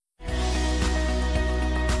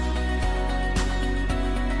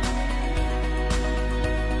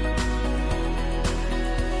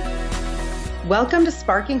Welcome to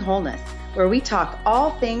Sparking Wholeness, where we talk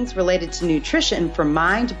all things related to nutrition for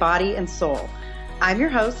mind, body, and soul. I'm your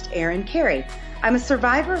host, Erin Carey. I'm a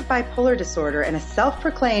survivor of bipolar disorder and a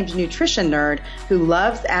self-proclaimed nutrition nerd who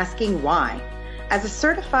loves asking why. As a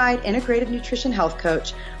certified integrative nutrition health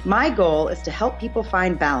coach, my goal is to help people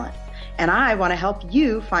find balance, and I want to help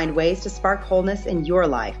you find ways to spark wholeness in your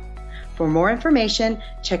life. For more information,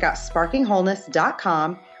 check out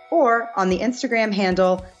sparkingwholeness.com or on the Instagram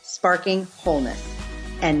handle, Sparking Wholeness.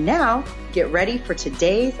 And now, get ready for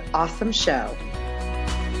today's awesome show.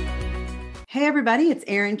 Hey everybody, it's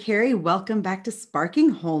Erin Carey. Welcome back to Sparking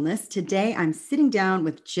Wholeness. Today, I'm sitting down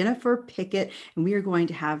with Jennifer Pickett, and we are going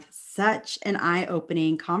to have such an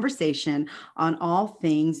eye-opening conversation on all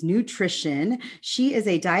things nutrition. She is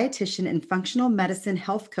a dietitian and functional medicine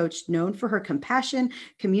health coach known for her compassion,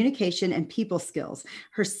 communication, and people skills.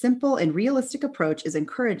 Her simple and realistic approach is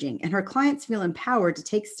encouraging, and her clients feel empowered to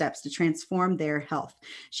take steps to transform their health.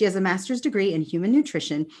 She has a master's degree in human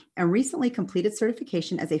nutrition and recently completed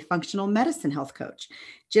certification as a functional medicine health coach.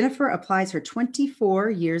 Jennifer applies her 24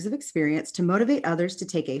 years of experience to motivate others to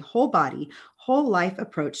take a whole body, whole life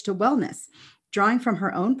approach to wellness. Drawing from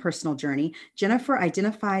her own personal journey, Jennifer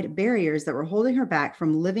identified barriers that were holding her back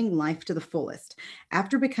from living life to the fullest.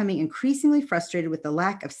 After becoming increasingly frustrated with the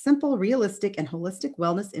lack of simple, realistic, and holistic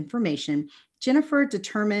wellness information, Jennifer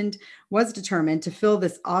was determined to fill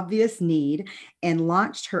this obvious need and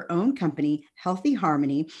launched her own company, Healthy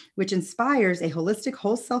Harmony, which inspires a holistic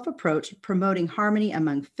whole self approach, promoting harmony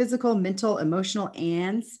among physical, mental, emotional,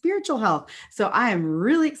 and spiritual health. So I am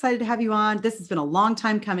really excited to have you on. This has been a long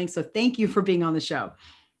time coming. So thank you for being on the show.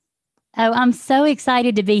 Oh, I'm so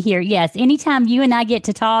excited to be here. Yes. Anytime you and I get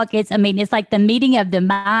to talk, it's like the meeting of the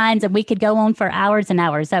minds, and we could go on for hours and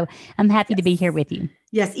hours. So I'm happy to be here with you.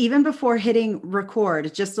 Yes. Even before hitting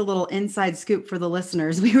record, just a little inside scoop for the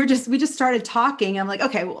listeners. We just started talking. I'm like,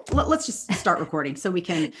 okay, well, let's just start recording so we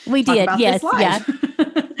can talk about this live.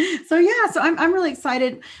 Yeah. So I'm really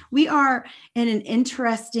excited. We are in an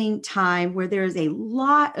interesting time where there is a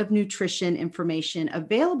lot of nutrition information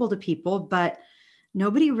available to people, but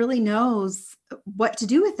nobody really knows what to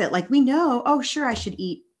do with it. Like we know, oh, sure, I should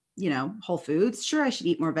eat, whole foods. Sure, I should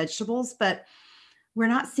eat more vegetables, but we're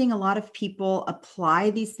not seeing a lot of people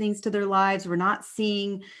apply these things to their lives. We're not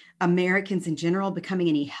seeing Americans in general becoming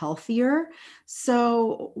any healthier.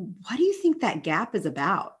 So what do you think that gap is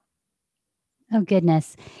about? Oh,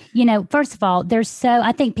 goodness. First of all,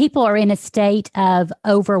 I think people are in a state of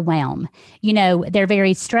overwhelm. They're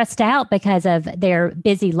very stressed out because of their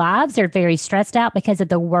busy lives. They're very stressed out because of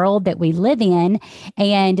the world that we live in.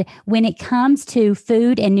 And when it comes to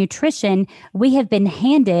food and nutrition, we have been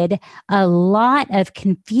handed a lot of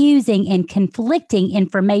confusing and conflicting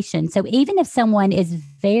information. So even if someone is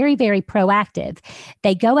very, very proactive,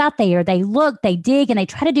 they go out there, they look, they dig, and they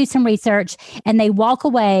try to do some research, and they walk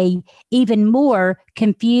away even more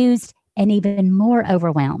confused and even more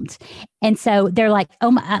overwhelmed. And so they're like,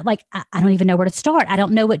 oh my, I don't even know where to start. I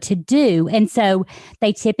don't know what to do. And so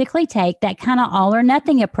they typically take that kind of all or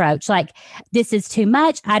nothing approach. Like, this is too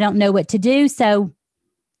much. I don't know what to do. So,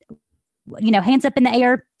 hands up in the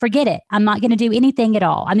air, forget it. I'm not going to do anything at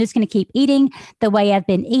all. I'm just going to keep eating the way I've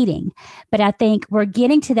been eating. But I think we're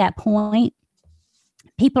getting to that point.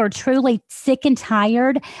 People are truly sick and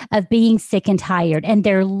tired of being sick and tired, and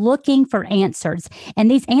they're looking for answers.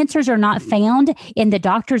 And these answers are not found in the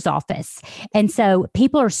doctor's office. And so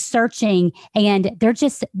people are searching, and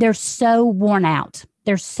they're so worn out.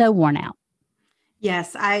 They're so worn out.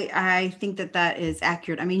 Yes, I think that is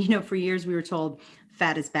accurate. I mean, for years we were told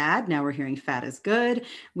fat is bad. Now we're hearing fat is good.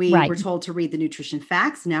 We were told to read the nutrition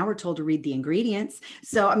facts. Now we're told to read the ingredients.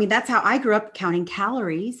 So, I mean, that's how I grew up, counting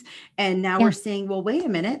calories. And now we're saying, well, wait a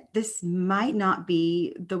minute, this might not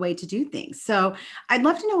be the way to do things. So I'd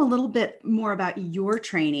love to know a little bit more about your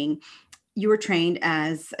training. You were trained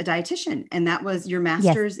as a dietitian, and that was your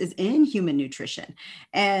master's is in human nutrition.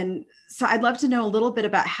 And so I'd love to know a little bit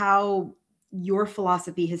about how your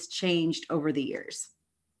philosophy has changed over the years.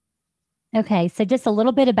 Okay, so just a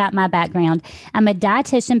little bit about my background. I'm a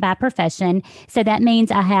dietitian by profession. So that means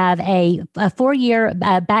I have a 4-year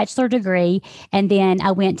bachelor degree, and then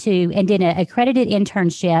I went to and did an accredited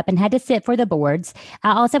internship and had to sit for the boards.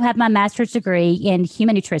 I also have my master's degree in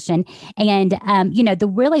human nutrition. And,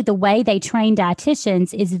 the way they train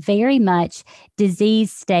dietitians is very much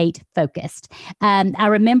disease state focused. I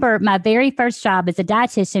remember my very first job as a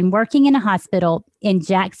dietitian working in a hospital in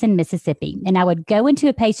Jackson, Mississippi. And I would go into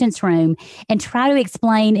a patient's room and try to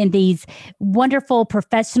explain in these wonderful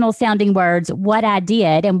professional sounding words what I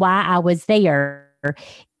did and why I was there.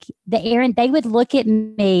 Aaron, they would look at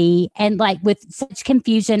me and like with such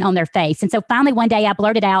confusion on their face. And so finally one day I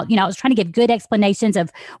blurted out, I was trying to give good explanations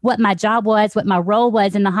of what my job was, what my role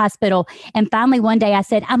was in the hospital. And finally one day I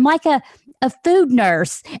said, I'm like a food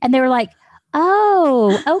nurse. And they were like,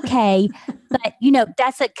 oh, okay. But,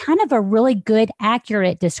 that's a kind of a really good,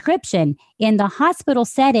 accurate description. In the hospital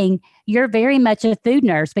setting, you're very much a food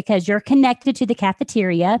nurse because you're connected to the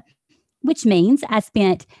cafeteria, which means I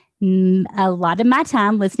spent a lot of my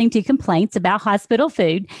time listening to complaints about hospital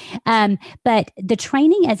food. But the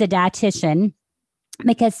training as a dietitian,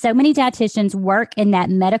 because so many dietitians work in that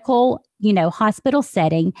medical, hospital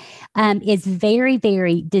setting, is very,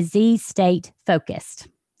 very disease state focused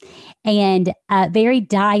and very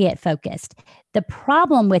diet focused. The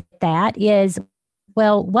problem with that is,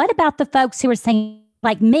 well, what about the folks who are saying,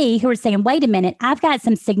 like me, who are saying, wait a minute, I've got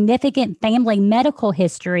some significant family medical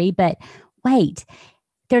history, but wait,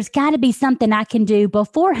 there's got to be something I can do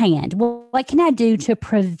beforehand. Well, what can I do to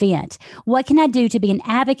prevent? What can I do to be an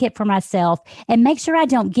advocate for myself and make sure I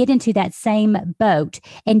don't get into that same boat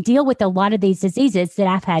and deal with a lot of these diseases that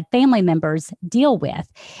I've had family members deal with?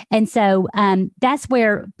 And so that's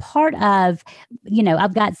where part of,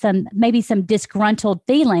 I've got maybe some disgruntled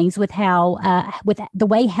feelings with how, with the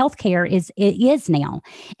way healthcare is now.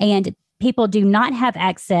 And people do not have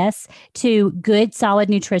access to good, solid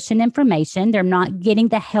nutrition information. They're not getting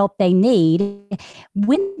the help they need.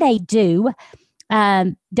 When they do,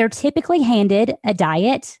 they're typically handed a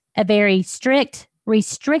diet, a very strict,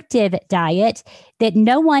 restrictive diet that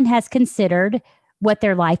no one has considered what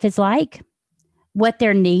their life is like, what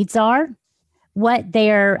their needs are, what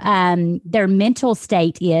their mental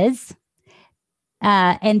state is,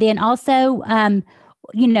 and then also,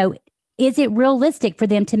 is it realistic for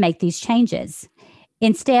them to make these changes?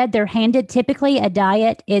 Instead, they're handed typically a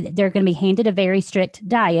diet. They're going to be handed a very strict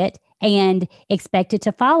diet and expected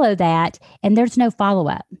to follow that. And there's no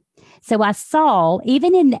follow-up. So I saw,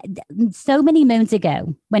 even in so many moons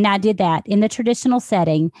ago, when I did that in the traditional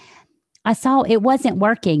setting, I saw it wasn't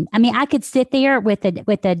working. I mean, I could sit there with a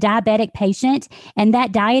diabetic patient and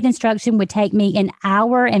that diet instruction would take me an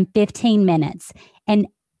hour and 15 minutes. And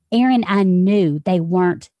Aaron, I knew they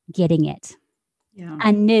weren't getting it. Yeah.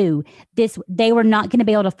 I knew they were not going to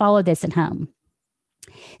be able to follow this at home.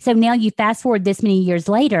 So now you fast forward this many years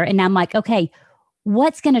later, and I'm like, okay,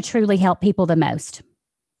 what's going to truly help people the most?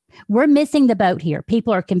 We're missing the boat here.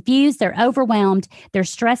 People are confused. They're overwhelmed. They're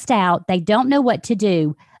stressed out. They don't know what to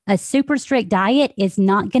do. A super strict diet is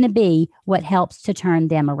not going to be what helps to turn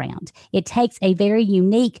them around. It takes a very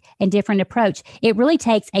unique and different approach. It really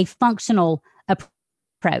takes a functional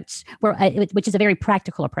approach, which is a very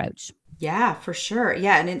practical approach. Yeah, for sure.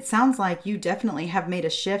 Yeah. And it sounds like you definitely have made a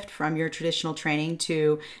shift from your traditional training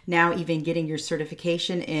to now even getting your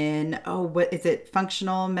certification in, what is it?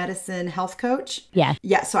 Functional medicine health coach? Yeah.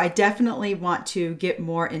 Yeah. So I definitely want to get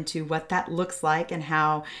more into what that looks like and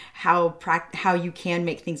how you can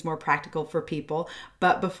make things more practical for people.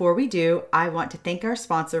 But before we do, I want to thank our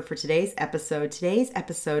sponsor for today's episode. Today's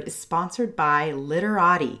episode is sponsored by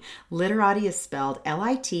Literati. Literati is spelled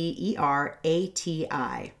Literati.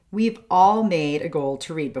 We've all made a goal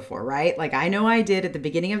to read before, right? Like I know I did at the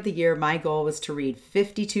beginning of the year. My goal was to read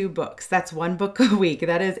 52 books. That's one book a week.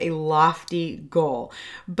 That is a lofty goal.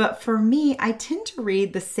 But for me, I tend to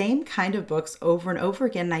read the same kind of books over and over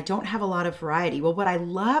again, and I don't have a lot of variety. Well, what I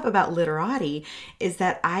love about Literati is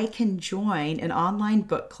that I can join an online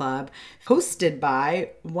book club hosted by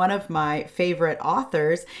one of my favorite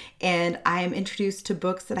authors, and I am introduced to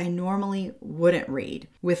books that I normally wouldn't read.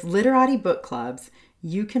 With Literati book clubs,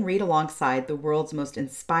 you can read alongside the world's most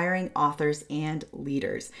inspiring authors and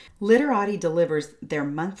leaders. Literati delivers their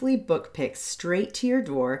monthly book picks straight to your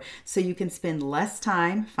door so you can spend less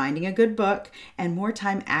time finding a good book and more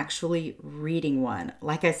time actually reading one.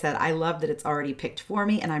 Like I said, I love that it's already picked for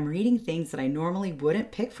me and I'm reading things that I normally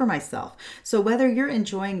wouldn't pick for myself. So whether you're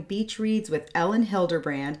enjoying beach reads with Ellen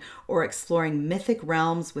Hilderbrand or exploring mythic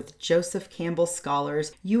realms with Joseph Campbell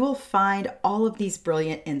scholars, you will find all of these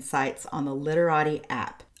brilliant insights on the Literati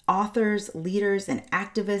app. Authors, leaders, and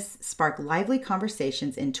activists spark lively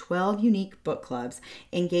conversations in 12 unique book clubs,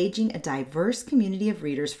 engaging a diverse community of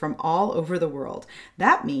readers from all over the world.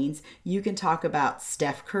 That means you can talk about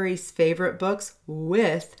Steph Curry's favorite books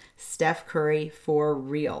with Steph Curry for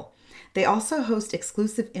real. They also host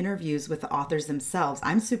exclusive interviews with the authors themselves.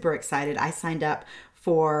 I'm super excited. I signed up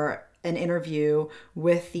for an interview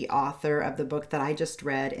with the author of the book that I just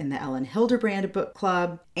read in the Ellen Hilderbrand book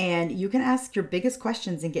club. And you can ask your biggest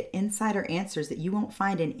questions and get insider answers that you won't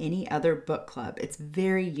find in any other book club. It's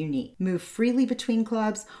very unique. Move freely between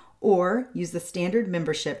clubs Or use the standard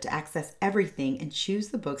membership to access everything and choose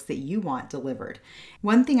the books that you want delivered.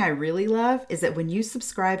 One thing I really love is that when you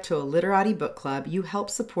subscribe to a Literati book club, you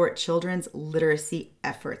help support children's literacy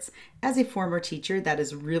efforts. As a former teacher, that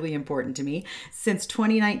is really important to me. Since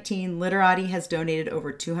 2019, Literati has donated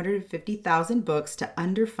over 250,000 books to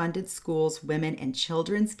underfunded schools, women, and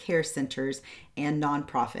children's care centers and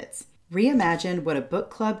nonprofits. Reimagine what a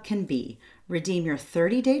book club can be. Redeem your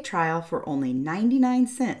 30-day trial for only 99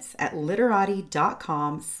 cents at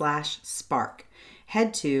literati.com/spark.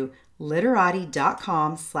 Head to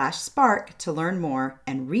literati.com/spark to learn more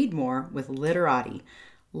and read more with Literati.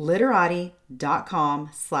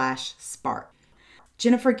 literati.com/spark.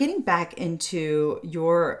 Jennifer, getting back into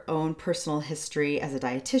your own personal history as a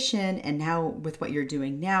dietitian and now with what you're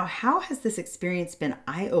doing now, how has this experience been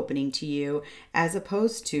eye-opening to you as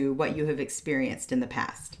opposed to what you have experienced in the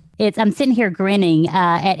past? I'm sitting here grinning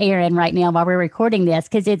at Erin right now while we're recording this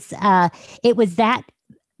because it was that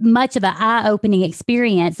much of an eye-opening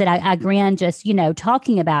experience that I grin just,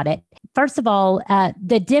 talking about it. First of all,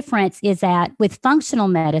 the difference is that with functional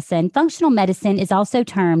medicine is also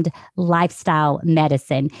termed lifestyle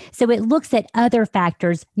medicine. So it looks at other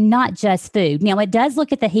factors, not just food. Now, it does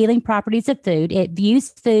look at the healing properties of food. It views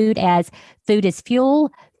food as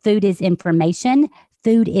fuel, food is information,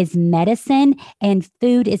 food is medicine, and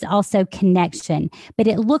food is also connection. But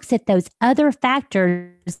it looks at those other factors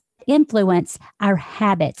that influence our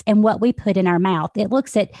habits and what we put in our mouth. It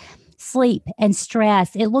looks at sleep and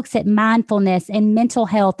stress. It looks at mindfulness and mental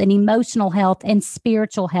health and emotional health and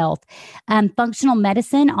spiritual health. Functional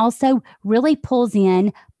medicine also really pulls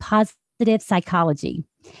in positive psychology.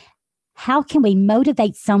 How can we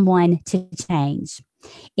motivate someone to change?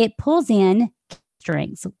 It pulls in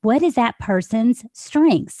strengths. What is that person's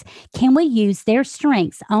strengths? Can we use their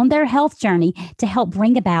strengths on their health journey to help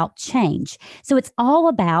bring about change? So it's all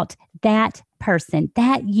about that person,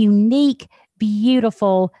 that unique,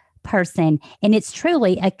 beautiful person. And it's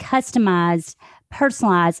truly a customized,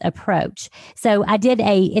 personalized approach. So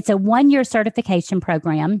it's a 1-year certification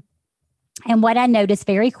program. And what I noticed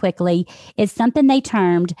very quickly is something they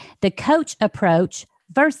termed the coach approach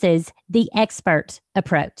versus the expert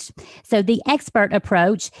approach. So the expert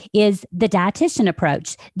approach is the dietitian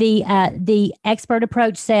approach. The expert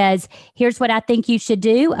approach says, here's what I think you should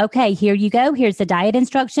do. Okay, here you go. Here's the diet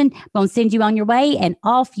instruction. I'm going to send you on your way and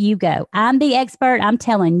off you go. I'm the expert. I'm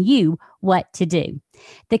telling you what to do.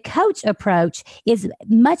 The coach approach is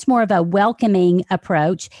much more of a welcoming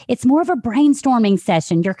approach. It's more of a brainstorming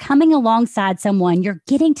session. You're coming alongside someone, you're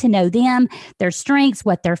getting to know them, their strengths,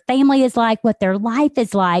 what their family is like, what their life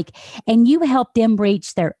is like, and you help them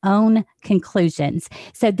reach their own conclusions.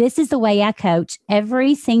 So this is the way I coach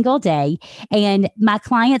every single day. And my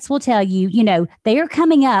clients will tell you, they are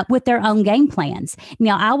coming up with their own game plans.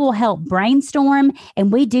 Now, I will help brainstorm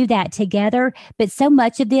and we do that together. But so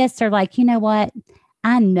much of this, they're like, you know what?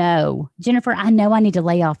 Jennifer, I know I need to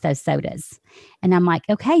lay off those sodas. And I'm like,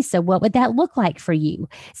 okay, so what would that look like for you?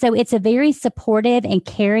 So it's a very supportive and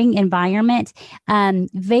caring environment.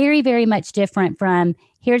 Very, very much different from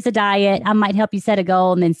here's a diet. I might help you set a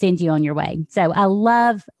goal and then send you on your way. So I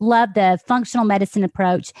love the functional medicine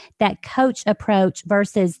approach, that coach approach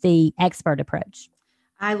versus the expert approach.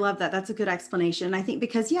 I love that. That's a good explanation. I think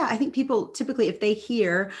because, I think people typically, if they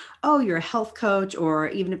hear, oh, you're a health coach, or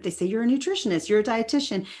even if they say you're a nutritionist, you're a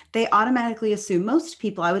dietitian, they automatically assume, most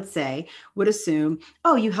people I would say would assume,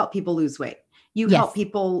 oh, you help people lose weight. You help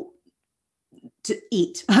people to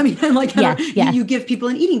eat. I mean, you give people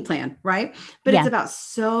an eating plan, right? But it's about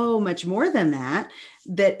so much more than that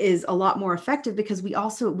is a lot more effective, because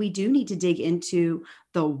we do need to dig into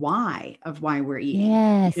the why of why we're eating,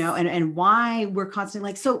 and why we're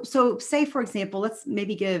constantly so say, for example, let's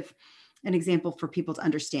maybe give an example for people to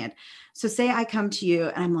understand. So say I come to you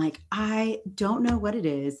and I'm like, I don't know what it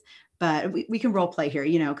is, but we can role play here,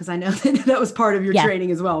 because I know that was part of your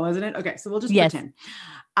training as well, wasn't it? Okay. So we'll just pretend.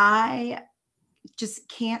 I just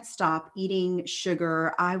can't stop eating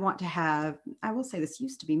sugar. I will say this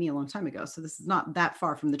used to be me a long time ago, so this is not that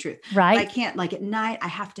far from the truth. Right. I can't, at night, I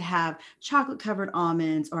have to have chocolate covered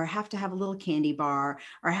almonds, or I have to have a little candy bar,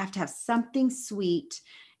 or I have to have something sweet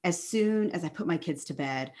as soon as I put my kids to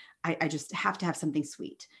bed. I just have to have something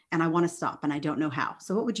sweet, and I want to stop, and I don't know how.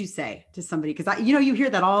 So what would you say to somebody? Because you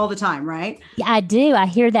hear that all the time, right? Yeah, I do. I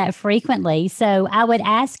hear that frequently. So I would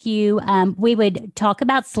ask you, we would talk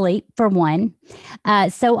about sleep for one.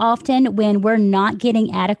 So often when we're not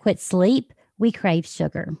getting adequate sleep, we crave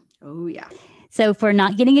sugar. Oh, yeah. So if we're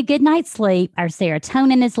not getting a good night's sleep, our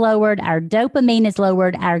serotonin is lowered, our dopamine is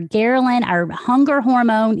lowered, our ghrelin, our hunger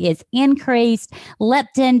hormone is increased,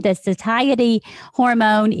 leptin, the satiety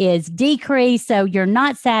hormone is decreased. So you're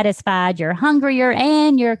not satisfied, you're hungrier,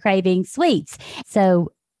 and you're craving sweets.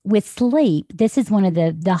 So with sleep, this is one of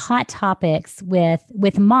the hot topics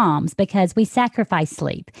with moms because we sacrifice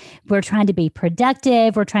sleep. We're trying to be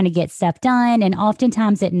productive, we're trying to get stuff done, and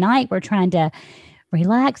oftentimes at night we're trying to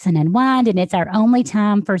relax and unwind, and it's our only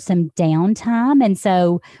time for some downtime. And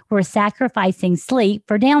so we're sacrificing sleep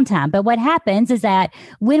for downtime. But what happens is that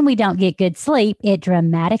when we don't get good sleep, it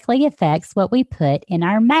dramatically affects what we put in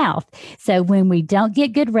our mouth. So when we don't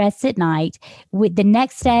get good rest at night, the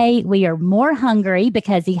next day we are more hungry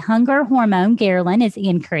because the hunger hormone ghrelin is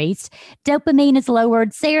increased, dopamine is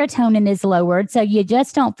lowered, serotonin is lowered, so you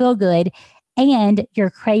just don't feel good, and you're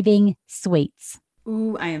craving sweets.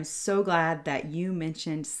 Ooh, I am so glad that you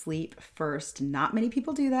mentioned sleep first. Not many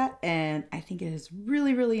people do that, and I think it is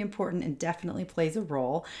really, really important and definitely plays a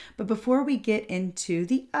role. But before we get into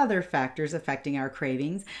the other factors affecting our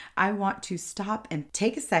cravings, I want to stop and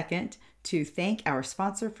take a second to thank our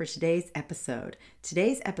sponsor for today's episode.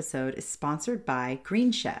 Today's episode is sponsored by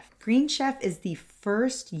Green Chef. Green Chef is the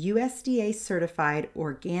first USDA certified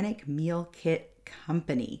organic meal kit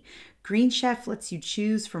company. Green Chef lets you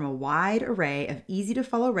choose from a wide array of easy to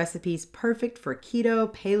follow recipes perfect for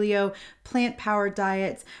keto, paleo, plant-powered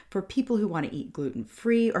diets, for people who want to eat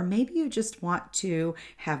gluten-free, or maybe you just want to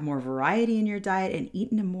have more variety in your diet and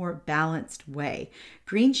eat in a more balanced way.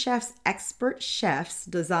 Green Chef's expert chefs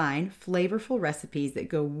design flavorful recipes that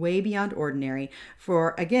go way beyond ordinary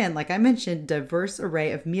for, again, like I mentioned, diverse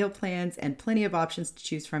array of meal plans and plenty of options to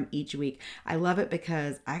choose from each week. I love it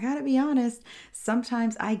because I gotta be honest,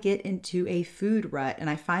 sometimes I get into a food rut and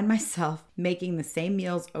I find myself making the same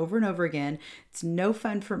meals over and over again. It's no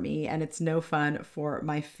fun for me and it's no fun for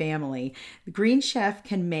my family. The Green Chef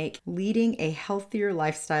can make leading a healthier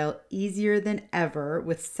lifestyle easier than ever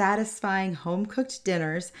with satisfying home-cooked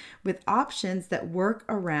dinners with options that work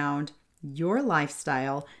around your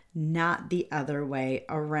lifestyle, not the other way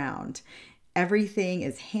around. Everything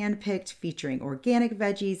is handpicked, featuring organic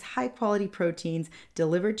veggies, high-quality proteins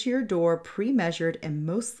delivered to your door, pre-measured and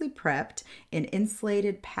mostly prepped in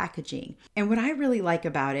insulated packaging. And what I really like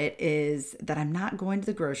about it is that I'm not going to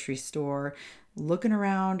the grocery store looking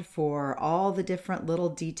around for all the different little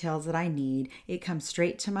details that I need. It comes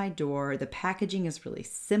straight to my door. The packaging is really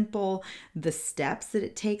simple. The steps that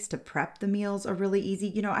it takes to prep the meals are really easy.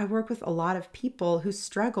 You know, I work with a lot of people who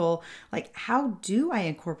struggle, like, how do I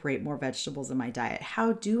incorporate more vegetables in my diet?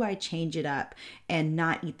 How do I change it up and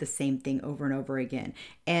not eat the same thing over and over again?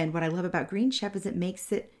 And what I love about Green Chef is it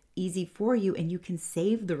makes it easy for you, and you can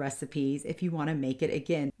save the recipes if you want to make it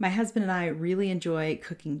again. My husband and I really enjoy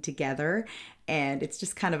cooking together, and it's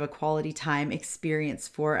just kind of a quality time experience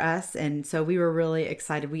for us. And so we were really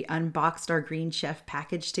excited. We unboxed our Green Chef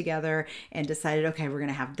package together and decided, okay, we're going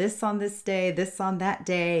to have this on this day, this on that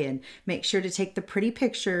day, and make sure to take the pretty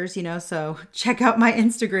pictures, you know. So check out my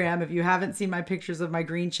Instagram if you haven't seen my pictures of my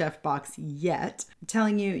Green Chef box yet. I'm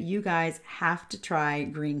telling you, you guys have to try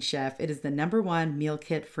Green Chef. It is the #1 meal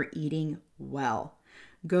kit for eating well.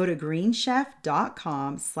 Go to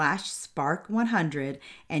greenchef.com/spark100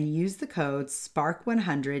 and use the code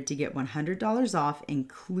SPARK100 to get $100 off,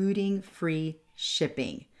 including free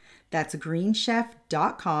shipping. That's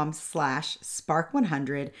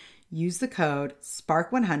greenchef.com/spark100. Use the code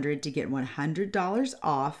SPARK100 to get $100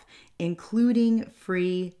 off, including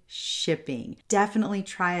free shipping. Definitely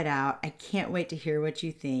try it out. I can't wait to hear what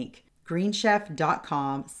you think.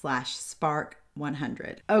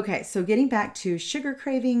 greenchef.com/spark100. Okay, so getting back to sugar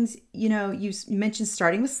cravings, you know, you mentioned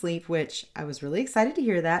starting with sleep, which I was really excited to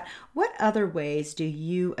hear that. What other ways do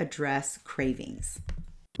you address cravings?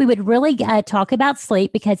 We would really talk about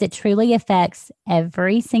sleep because it truly affects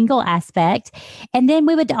every single aspect. And then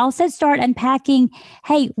we would also start unpacking,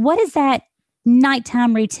 hey, what is that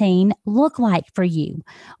nighttime routine look like for you?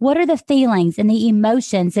 What are the feelings and the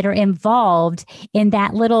emotions that are involved in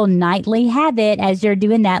that little nightly habit as you're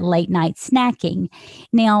doing that late night snacking?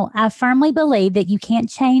 Now, I firmly believe that you can't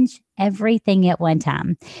change everything at one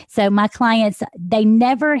time. So my clients, they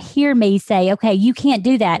never hear me say, okay, you can't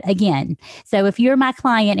do that again. So if you're my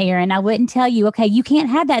client, Erin, I wouldn't tell you, okay, you can't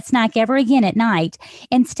have that snack ever again at night.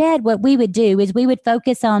 Instead, what we would do is we would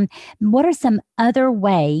focus on what are some other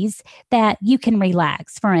ways that you can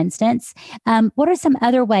relax. For instance, what are some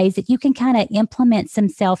other ways that you can kind of implement some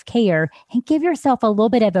self-care and give yourself a little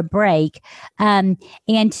bit of a break? And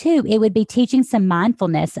two, it would be teaching some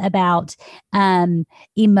mindfulness about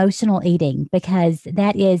emotional emotional eating, because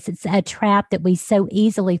that is a trap that we so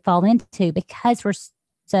easily fall into because we're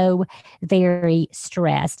so very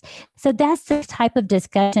stressed. So that's the type of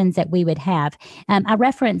discussions that we would have. I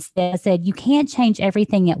referenced this, I said, you can't change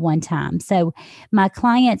everything at one time. So my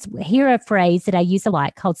clients hear a phrase that I use a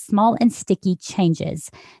lot called small and sticky changes.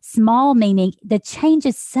 Small meaning the change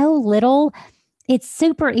is so little, it's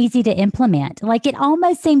super easy to implement. Like it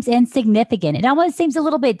almost seems insignificant. It almost seems a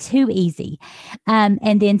little bit too easy. And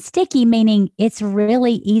then sticky, meaning it's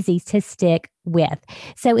really easy to stick with.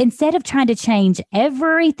 So instead of trying to change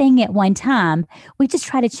everything at one time, we just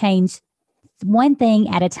try to change one thing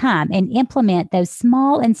at a time and implement those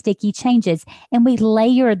small and sticky changes. And we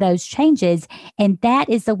layer those changes. And that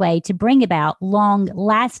is the way to bring about long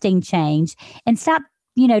lasting change and stop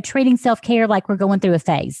treating self-care like we're going through a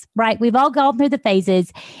phase, right? We've all gone through the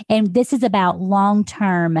phases, and this is about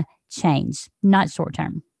long-term change, not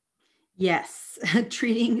short-term. Yes,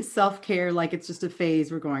 treating self-care like it's just a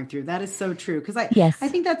phase we're going through. That is so true. Because I Yes.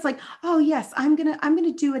 think that's like, oh yes, I'm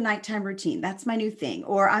gonna do a nighttime routine. That's my new thing.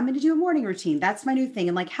 Or I'm gonna do a morning routine. That's my new thing.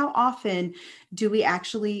 And like how often do we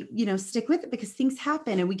actually, stick with it because things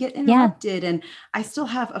happen and we get Yeah. interrupted. And I still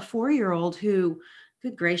have a 4-year-old who,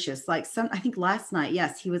 good gracious, like I think last night,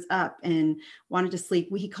 yes, he was up and wanted to sleep.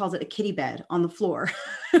 He calls it a kitty bed on the floor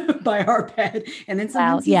by our bed. And then Wow.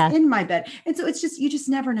 sometimes he's Yeah. in my bed. And so it's just, you just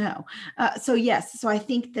never know. So yes, so I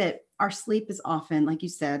think that our sleep is often, like you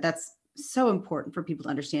said, that's so important for people to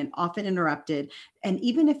understand, often interrupted. And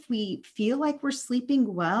even if we feel like we're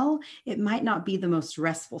sleeping well, it might not be the most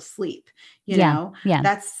restful sleep. You Yeah. know, Yeah.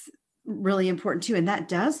 that's really important too. And that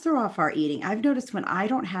does throw off our eating. I've noticed when I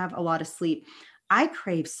don't have a lot of sleep, I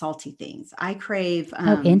crave salty things. I crave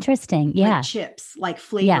Oh, interesting. like Yeah. chips, like Yeah.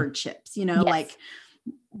 flavored chips, like Yes.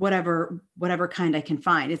 whatever kind I can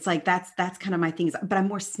find. It's like that's kind of my things, but I'm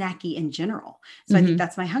more snacky in general. So I think Hmm.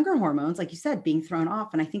 that's my hunger hormones, like you said, being thrown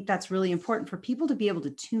off. And I think that's really important for people to be able to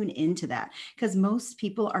tune into that because most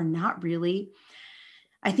people are not really.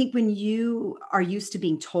 I think when you are used to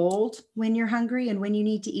being told when you're hungry and when you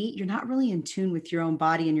need to eat, you're not really in tune with your own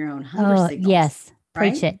body and your own hunger Oh, signals, yes.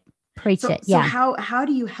 Preach right? it. Preach So it. so Yeah. how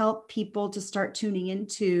do you help people to start tuning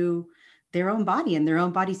into their own body and their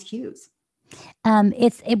own body's cues?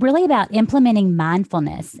 It's really about implementing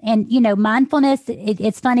mindfulness. And, mindfulness,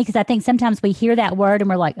 it's funny because I think sometimes we hear that word and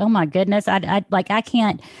we're like, oh my goodness, I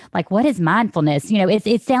can't, like, what is mindfulness?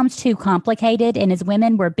 It sounds too complicated. And as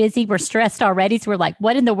women, we're busy, we're stressed already. So we're like,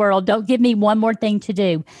 what in the world? Don't give me one more thing to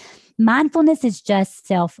do. Mindfulness is just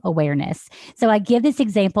self awareness. So I give this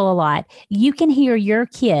example a lot. You can hear your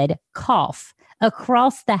kid cough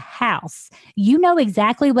across the house. You know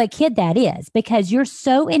exactly what kid that is because you're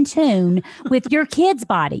so in tune with your kids'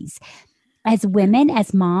 bodies. As women,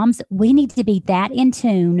 as moms, we need to be that in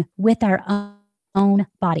tune with our own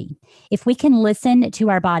body. If we can listen to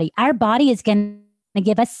our body is going to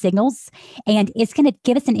give us signals and it's going to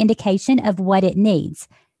give us an indication of what it needs.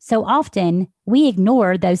 So often we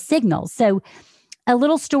ignore those signals. So, a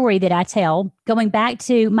little story that I tell going back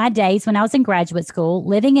to my days when I was in graduate school,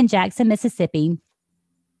 living in Jackson, Mississippi.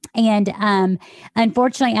 And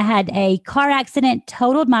unfortunately, I had a car accident,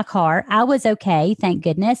 totaled my car. I was okay, thank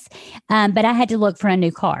goodness. But I had to look for a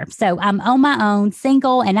new car. So I'm on my own,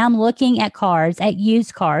 single, and I'm looking at cars, at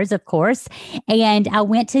used cars, of course. And I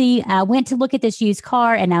went to look at this used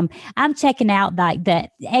car, and I'm checking out like the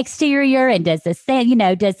exterior and does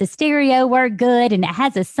the stereo work good, and it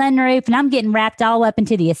has a sunroof, and I'm getting wrapped all up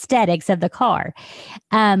into the aesthetics of the car.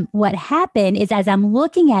 What happened is as I'm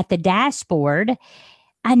looking at the dashboard,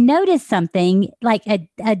 I noticed something like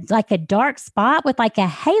a dark spot with like a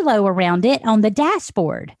halo around it on the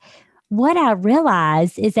dashboard. What I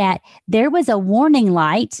realized is that there was a warning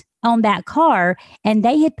light on that car and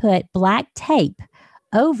they had put black tape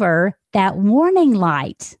over that warning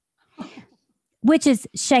light, which is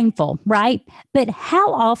shameful, right? But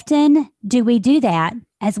how often do we do that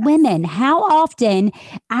as women? How often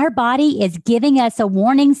our body is giving us a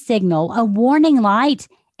warning signal, a warning light,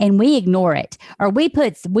 and we ignore it, or we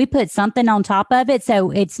put something on top of it so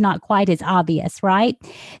it's not quite as obvious, right?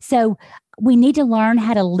 So we need to learn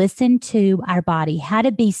how to listen to our body, how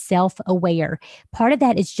to be self-aware. Part of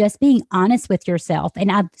that is just being honest with yourself.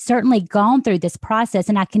 And I've certainly gone through this process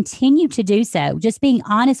and I continue to do so. Just being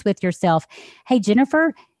honest with yourself. Hey,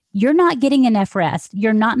 Jennifer, you're not getting enough rest.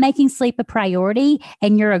 You're not making sleep a priority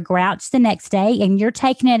and you're a grouch the next day and you're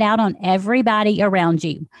taking it out on everybody around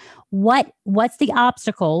you. What's the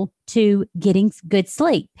obstacle to getting good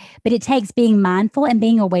sleep? But it takes being mindful and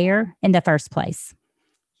being aware in the first place.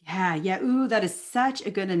 Yeah, yeah. Ooh, that is such a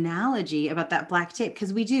good analogy about that black tape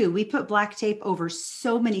because we do. We put black tape over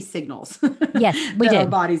so many signals Yes, we that our do.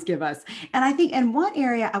 bodies give us. And I think, and one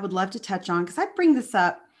area I would love to touch on, because I bring this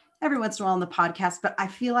up every once in a while on the podcast, but I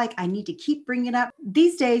feel like I need to keep bringing it up.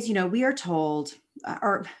 These days, we are told,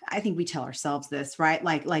 or I think we tell ourselves this, right?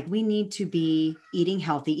 Like we need to be eating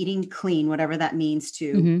healthy, eating clean, whatever that means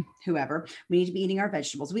to Hmm. whoever. We need to be eating our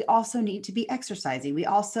vegetables. We also need to be exercising. We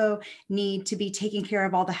also need to be taking care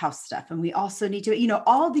of all the house stuff. And we also need to,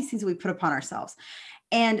 all of these things that we put upon ourselves.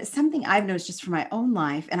 And something I've noticed just for my own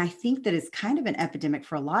life, and I think that is kind of an epidemic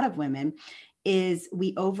for a lot of women, is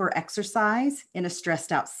we over exercise in a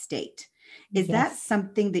stressed out state. Is that Yes.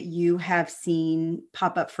 something that you have seen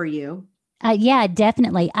pop up for you? Yeah,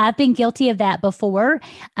 definitely. I've been guilty of that before.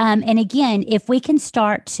 And again, if we can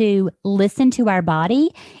start to listen to our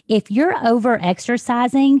body, if you're over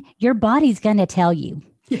exercising, your body's going to tell you.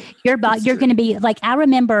 Yeah, You're it's going true. to be like, I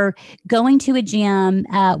remember going to a gym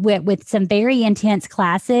with some very intense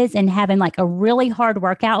classes and having like a really hard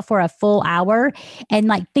workout for a full hour and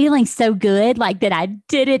like feeling so good, like that I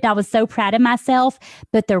did it. I was so proud of myself.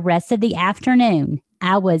 But the rest of the afternoon,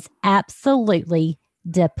 I was absolutely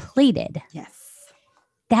depleted. Yes.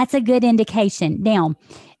 That's a good indication. Now,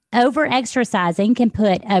 over exercising can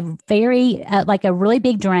put a very like a really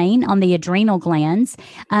big drain on the adrenal glands,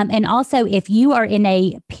 and also if you are in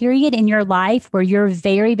a period in your life where you're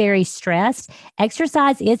very, very stressed,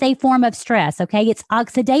 exercise is a form of stress. Okay, it's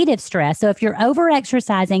oxidative stress. So if you're over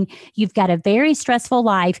exercising, you've got a very stressful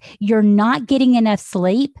life, you're not getting enough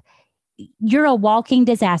sleep, you're a walking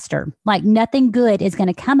disaster. Like nothing good is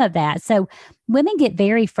going to come of that. So women get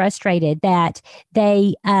very frustrated that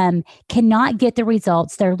they cannot get the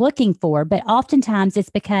results they're looking for. But oftentimes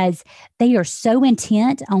it's because they are so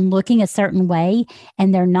intent on looking a certain way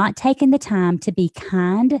and they're not taking the time to be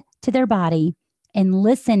kind to their body and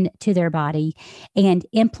listen to their body and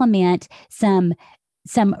implement some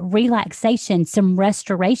relaxation, some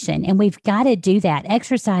restoration. And we've got to do that.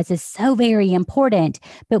 Exercise is so very important,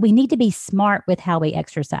 but we need to be smart with how we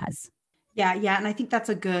exercise. Yeah, yeah. And I think that's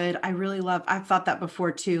a good, I really love, I've thought that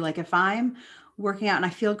before too. Like if I'm working out and I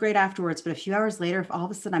feel great afterwards, but a few hours later, if all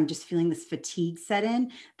of a sudden I'm just feeling this fatigue set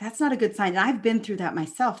in, that's not a good sign. And I've been through that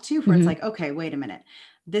myself too, where it's Hmm. like, okay, wait a minute.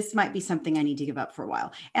 This might be something I need to give up for a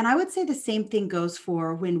while. And I would say the same thing goes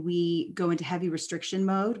for when we go into heavy restriction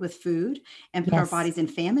mode with food and put our Yes. bodies in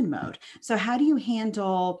famine mode. So how do you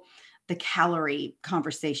handle the calorie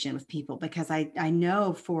conversation with people? Because I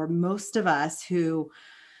know for most of us who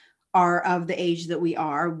are of the age that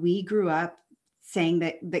we grew up saying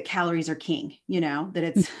that calories are king, that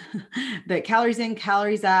it's that calories in,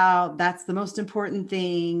 calories out, that's the most important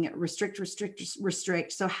thing, restrict, restrict,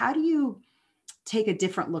 restrict. So how do you take a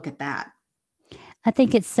different look at that? I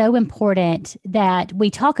think it's so important that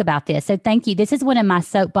we talk about this. So thank you. This is one of my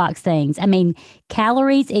soapbox things. I mean,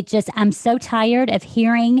 calories, I'm so tired of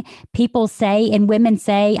hearing people say and women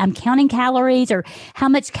say, I'm counting calories or how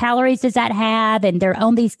much calories does that have? And they're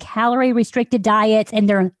on these calorie restricted diets and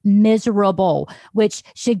they're miserable, which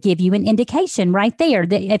should give you an indication right there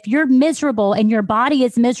that if you're miserable and your body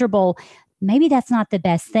is miserable, maybe that's not the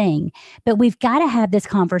best thing. But we've got to have this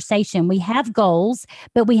conversation. We have goals,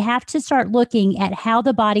 but we have to start looking at how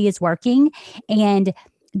the body is working and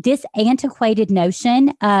this antiquated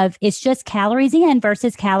notion of it's just calories in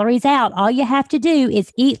versus calories out. All you have to do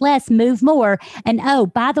is eat less, move more. And oh,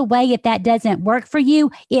 by the way, if that doesn't work for you,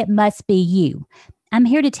 it must be you. I'm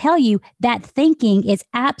here to tell you that thinking is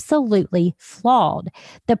absolutely flawed.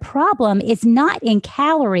 The problem is not in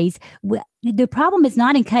calories. The problem is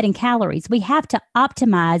not in cutting calories. We have to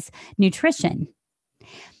optimize nutrition.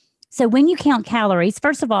 So when you count calories,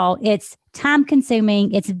 first of all, it's time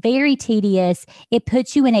consuming, it's very tedious, it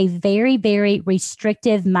puts you in a very, very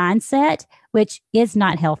restrictive mindset, which is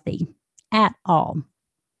not healthy at all.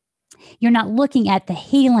 You're not looking at the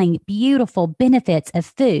healing, beautiful benefits of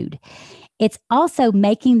food. It's also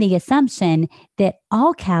making the assumption that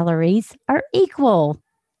all calories are equal.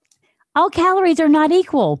 All calories are not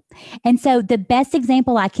equal. And so the best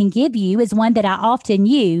example I can give you is one that I often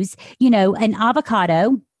use. An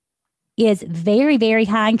avocado is very, very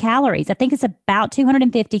high in calories. I think it's about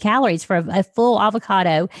 250 calories for a full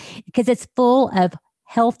avocado because it's full of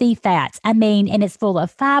healthy fats. I mean, and it's full of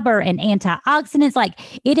fiber and antioxidants. Like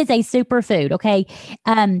it is a superfood. Okay.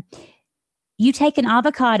 You take an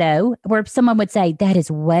avocado where someone would say, that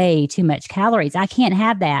is way too much calories. I can't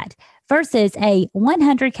have that. Versus a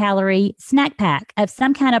 100-calorie snack pack of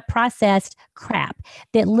some kind of processed crap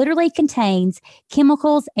that literally contains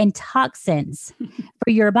chemicals and toxins for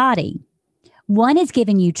your body. One is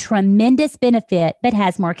giving you tremendous benefit, but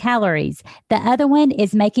has more calories. The other one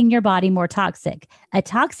is making your body more toxic. A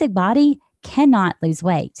toxic body cannot lose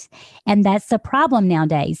weight. And that's the problem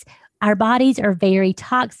nowadays. Our bodies are very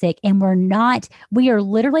toxic and we are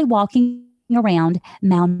literally walking around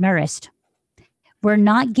malnourished. We're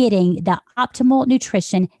not getting the optimal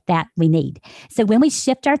nutrition that we need. So when we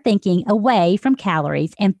shift our thinking away from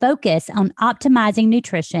calories and focus on optimizing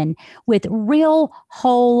nutrition with real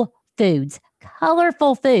whole foods,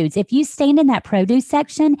 colorful foods. If you stand in that produce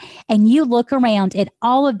section and you look around at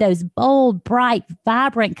all of those bold, bright,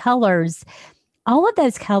 vibrant colors, all of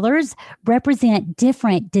those colors represent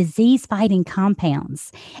different disease fighting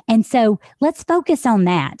compounds. And so let's focus on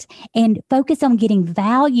that and focus on getting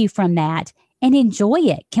value from that and enjoy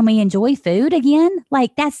it. Can we enjoy food again?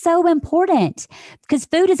 Like, that's so important because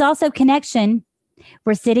food is also connection.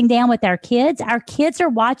 We're sitting down with our kids. Our kids are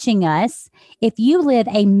watching us. If you live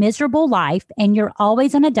a miserable life and you're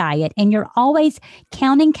always on a diet and you're always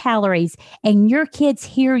counting calories and your kids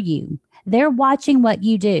hear you, they're watching what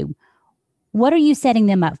you do. What are you setting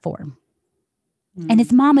them up for? And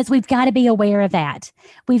as mamas, we've got to be aware of that.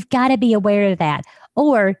 We've got to be aware of that.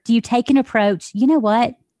 Or do you take an approach, you know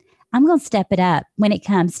what? I'm going to step it up when it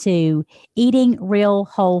comes to eating real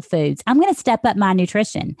whole foods. I'm going to step up my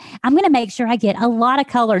nutrition. I'm going to make sure I get a lot of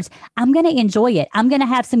colors. I'm going to enjoy it. I'm going to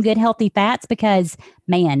have some good healthy fats because,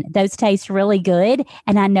 man, those taste really good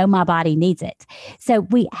and I know my body needs it. So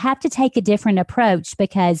we have to take a different approach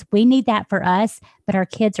because we need that for us, but our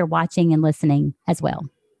kids are watching and listening as well.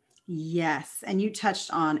 Yes. And you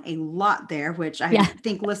touched on a lot there, which I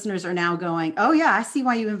think listeners are now going, oh yeah, I see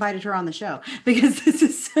why you invited her on the show, because this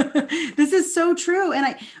is so true.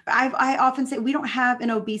 And I often say we don't have an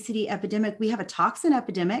obesity epidemic. We have a toxin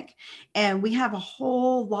epidemic, and we have a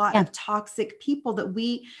whole lot of toxic people that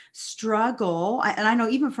we struggle. And I know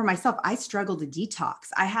even for myself, I struggle to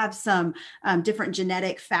detox. I have some different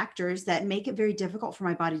genetic factors that make it very difficult for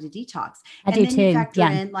my body to detox. I do then too. You factor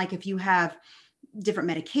in, like, if you have different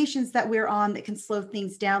medications that we're on that can slow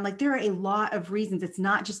things down. Like, there are a lot of reasons. It's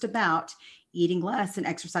not just about eating less and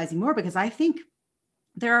exercising more, because I think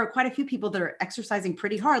there are quite a few people that are exercising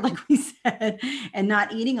pretty hard, like we said, and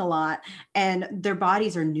not eating a lot, and their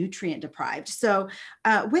bodies are nutrient deprived. So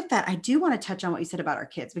with that, I do want to touch on what you said about our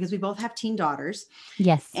kids, because we both have teen daughters.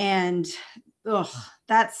 Yes. And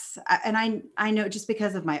I know, just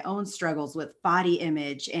because of my own struggles with body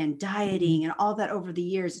image and dieting and all that over the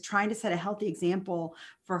years, trying to set a healthy example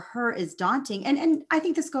for her is daunting. And I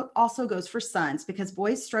think this also goes for sons, because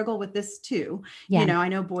boys struggle with this too. Yeah. You know, I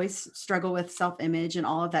know boys struggle with self-image and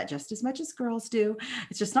all of that just as much as girls do.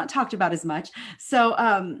 It's just not talked about as much. So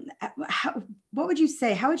what would you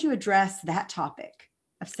say? How would you address that topic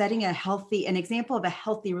of setting an example of a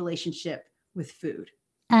healthy relationship with food?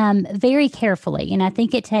 Very carefully. And I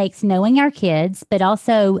think it takes knowing our kids, but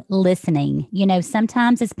also listening. You know,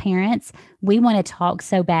 sometimes as parents, we want to talk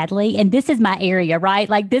so badly. And this is my area, right?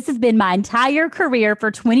 Like, this has been my entire career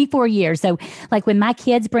for 24 years. So like, when my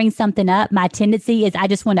kids bring something up, my tendency is I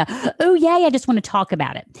just want to, oh yay, I just want to talk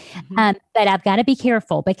about it. Mm-hmm. But I've got to be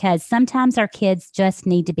careful, because sometimes our kids just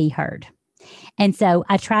need to be heard. And so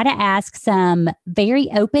I try to ask some very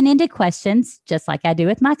open-ended questions, just like I do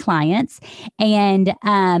with my clients, and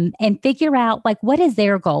figure out, like, what is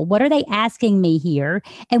their goal? What are they asking me here?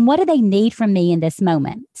 And what do they need from me in this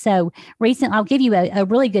moment? So I'll give you a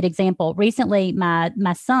really good example. Recently,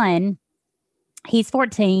 my son, he's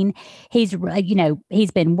 14. He's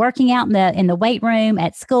been working out in the weight room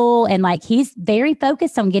at school, and like, he's very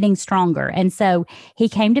focused on getting stronger. And so he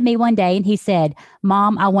came to me one day and he said,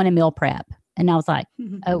 "Mom, I want to meal prep." And I was like,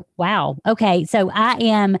 oh, wow. Okay. So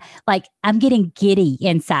I'm getting giddy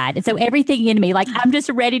inside. And so everything in me, like, I'm just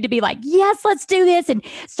ready to be like, yes, let's do this, and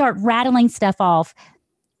start rattling stuff off.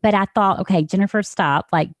 But I thought, okay, Jennifer, stop,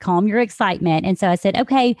 like, calm your excitement. And so I said,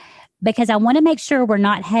 okay, because I want to make sure we're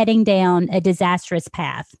not heading down a disastrous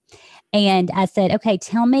path. And I said, okay,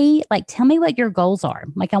 tell me what your goals are.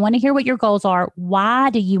 Like, I want to hear what your goals are. Why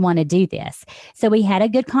do you want to do this? So we had a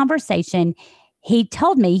good conversation. He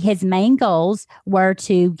told me his main goals were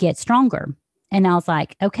to get stronger. And I was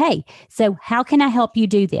like, okay, so how can I help you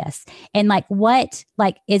do this? And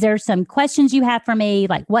is there some questions you have for me?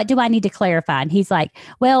 Like, what do I need to clarify? And he's like,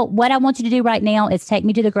 well, what I want you to do right now is take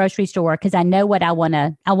me to the grocery store, because I know what I want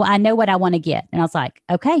to get. And I was like,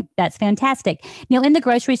 okay, that's fantastic. In the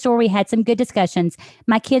grocery store, we had some good discussions.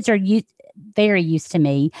 My kids are very used to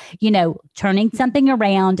me, turning something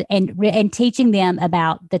around and teaching them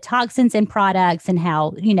about the toxins in products and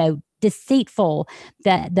how, deceitful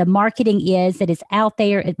the marketing is that is out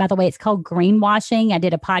there. By the way, it's called greenwashing. I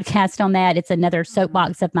did a podcast on that. It's another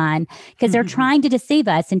soapbox of mine, because they're trying to deceive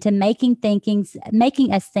us into making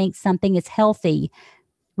us think something is healthy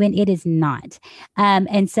when it is not.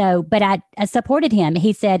 And so, but I supported him.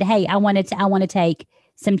 He said, "Hey, I want to take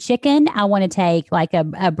some chicken. I want to take like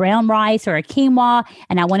a brown rice or a quinoa,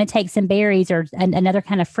 and I want to take some berries or another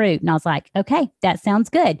kind of fruit." And I was like, "Okay, that sounds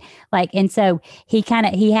good." Like, and so he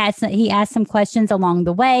asked some questions along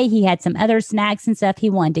the way. He had some other snacks and stuff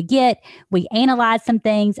he wanted to get. We analyzed some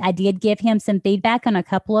things. I did give him some feedback on a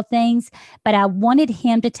couple of things, but I wanted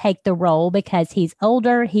him to take the role because he's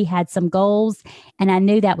older. He had some goals, and I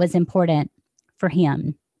knew that was important for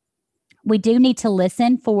him. We do need to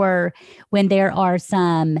listen for when there are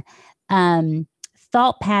some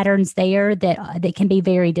thought patterns there that can be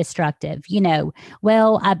very destructive.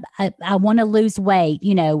 Well, I want to lose weight.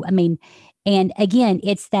 I mean, and again,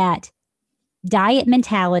 it's that diet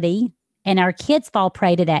mentality. And our kids fall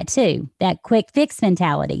prey to that too, that quick fix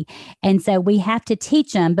mentality. And so we have to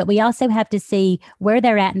teach them, but we also have to see where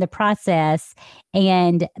they're at in the process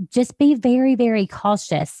and just be very, very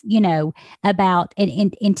cautious, about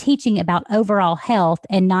in teaching about overall health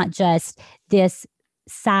and not just this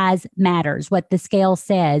size matters, what the scale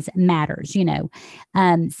says matters.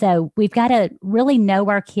 So we've got to really know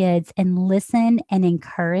our kids and listen and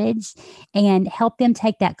encourage and help them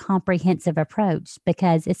take that comprehensive approach,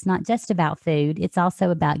 because it's not just about food. It's also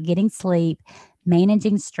about getting sleep,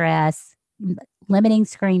 managing stress, limiting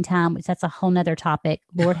screen time, which that's a whole nother topic.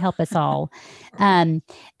 Lord help us all.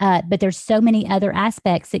 But there's so many other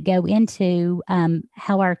aspects that go into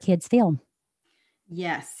how our kids feel.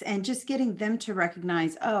 Yes. And just getting them to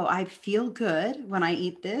recognize, oh, I feel good when I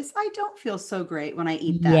eat this. I don't feel so great when I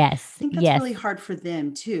eat that. I Yes, think that's yes, really hard for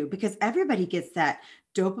them too, because everybody gets that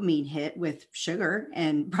dopamine hit with sugar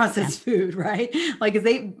and yeah, processed food, right? Like,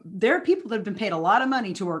 there are people that have been paid a lot of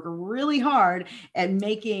money to work really hard at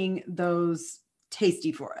making those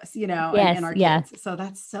tasty for us, and yes, our yeah. kids. So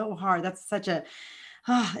that's so hard. That's such a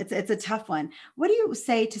it's a tough one. What do you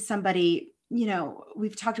say to somebody,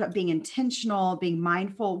 we've talked about being intentional, being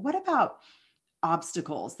mindful. What about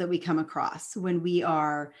obstacles that we come across when we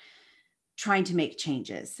are trying to make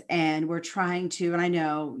changes and we're trying to, and I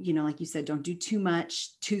know, like you said, don't do too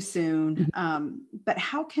much too soon. But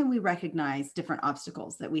how can we recognize different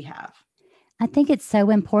obstacles that we have? I think it's so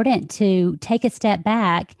important to take a step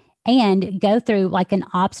back and go through like an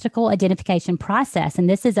obstacle identification process. And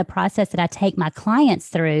this is a process that I take my clients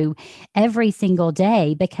through every single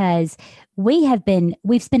day, because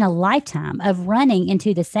we've spent a lifetime of running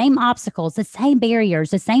into the same obstacles, the same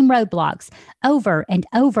barriers, the same roadblocks over and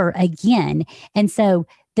over again. And so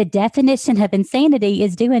the definition of insanity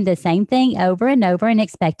is doing the same thing over and over and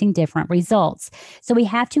expecting different results. So we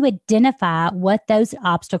have to identify what those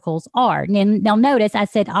obstacles are. Now notice I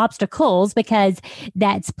said obstacles because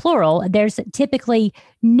that's plural. There's typically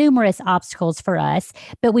numerous obstacles for us,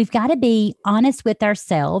 but we've got to be honest with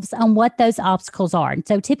ourselves on what those obstacles are. And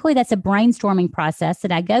so typically that's a brainstorming process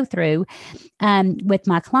that I go through with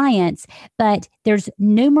my clients, but there's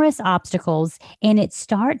numerous obstacles, and it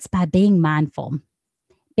starts by being mindful,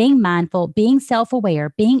 being self aware,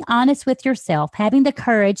 being honest with yourself, having the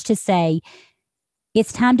courage to say,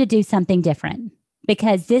 it's time to do something different.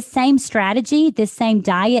 Because this same strategy, this same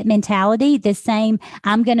diet mentality, this same,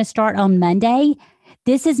 I'm going to start on Monday,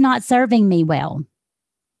 this is not serving me well.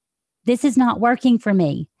 This is not working for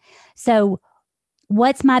me. So,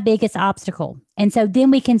 what's my biggest obstacle? And so then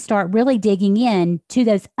we can start really digging in to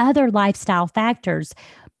those other lifestyle factors.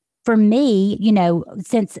 For me,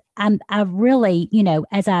 since I really,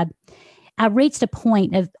 as I reached a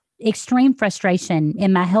point of extreme frustration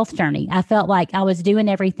in my health journey, I felt like I was doing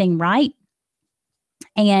everything right.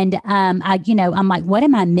 And I'm like, what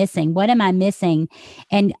am I missing? What am I missing?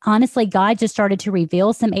 And honestly, God just started to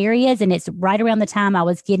reveal some areas. And it's right around the time I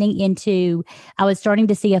was starting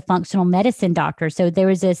to see a functional medicine doctor. So there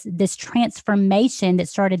was this transformation that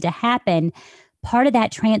started to happen. Part of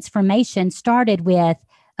that transformation started with,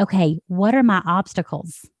 okay, what are my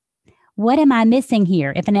obstacles? What am I missing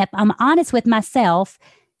here? If I'm honest with myself,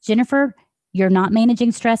 Jennifer, you're not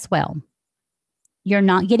managing stress well. You're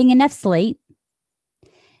not getting enough sleep.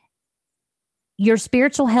 Your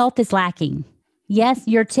spiritual health is lacking. Yes,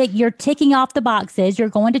 you're ticking off the boxes. You're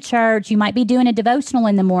going to church. You might be doing a devotional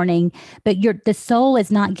in the morning, but the soul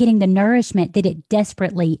is not getting the nourishment that it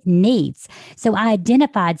desperately needs. So I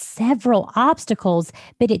identified several obstacles,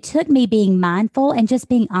 but it took me being mindful and just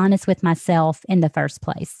being honest with myself in the first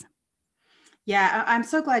place. Yeah, I'm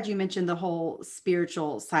so glad you mentioned the whole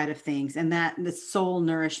spiritual side of things and that the soul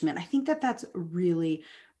nourishment. I think that that's really,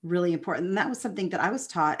 really important. And that was something that I was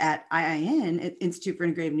taught at IIN, at Institute for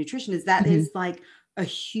Integrative Nutrition, is that Hmm. is like a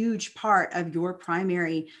huge part of your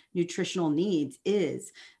primary nutritional needs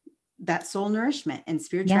is that soul nourishment and Yeah.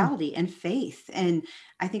 spirituality and faith. And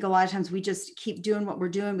I think a lot of times we just keep doing what we're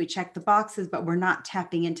doing. We check the boxes, but we're not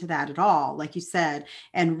tapping into that at all, like you said,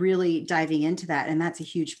 and really diving into that. And that's a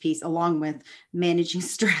huge piece, along with managing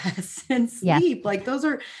stress and Yeah. sleep. Like those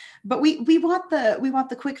are, but we want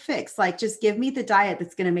the quick fix. Like just give me the diet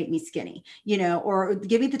that's going to make me skinny, or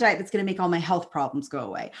give me the diet that's going to make all my health problems go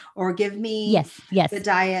away, or give me Yes. the Yes.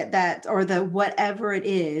 diet that, or the whatever it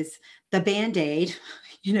is, the band-aid,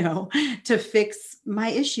 to fix my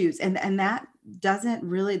issues. And that doesn't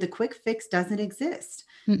really, the quick fix doesn't exist.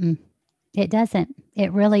 Mm-mm. It doesn't.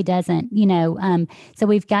 It really doesn't. So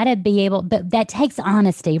we've got to be able, but that takes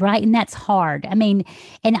honesty, right? And that's hard. I mean,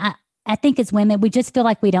 and I think as women, we just feel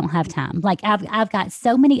like we don't have time. Like I've got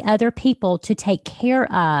so many other people to take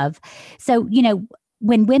care of. So,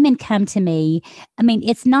 when women come to me, I mean,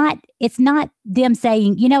 it's not them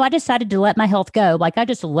saying, I decided to let my health go. Like I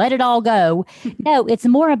just let it all go. No, it's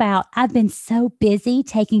more about I've been so busy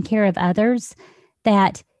taking care of others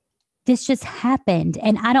that this just happened.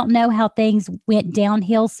 And I don't know how things went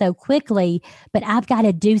downhill so quickly, but I've got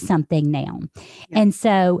to do something now. Yeah. And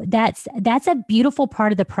so that's a beautiful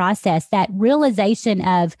part of the process, that realization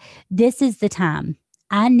of this is the time.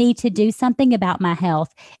 I need to do something about my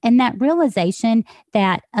health. And that realization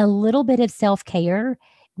that a little bit of self care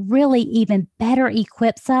really even better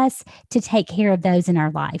equips us to take care of those in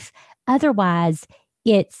our life. Otherwise,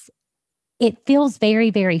 it's it feels very,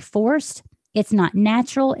 very forced. It's not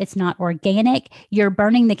natural. It's not organic. You're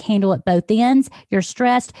burning the candle at both ends. You're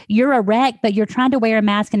stressed. You're a wreck, but you're trying to wear a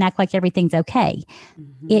mask and act like everything's okay.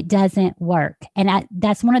 Mhm. It doesn't work. And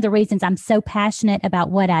that's one of the reasons I'm so passionate about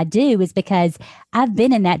what I do, is because I've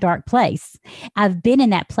been in that dark place. I've been in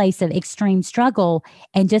that place of extreme struggle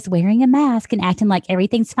and just wearing a mask and acting like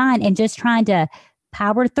everything's fine and just trying to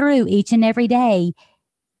power through each and every day.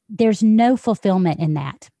 There's no fulfillment in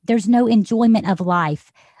that. There's no enjoyment of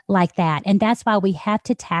life like that. And that's why we have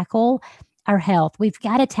to tackle our health. We've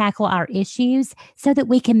got to tackle our issues so that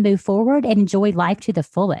we can move forward and enjoy life to the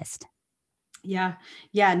fullest. Yeah.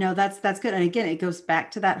 Yeah. No, that's good. And again, it goes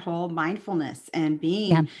back to that whole mindfulness and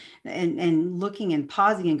Yeah. being and looking and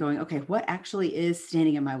pausing and going, okay, what actually is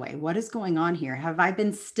standing in my way? What is going on here? Have I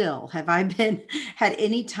been still? Have I been had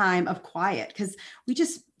any time of quiet? Because we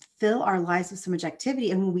just fill our lives with so much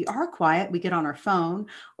activity. And when we are quiet, we get on our phone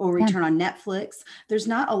or we Yeah. turn on Netflix. There's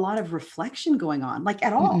not a lot of reflection going on, like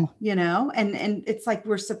at Mm-mm. all, and it's like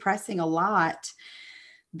we're suppressing a lot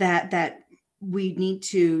that we need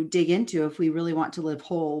to dig into if we really want to live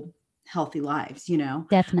whole, healthy lives.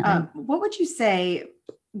 Definitely. What would you say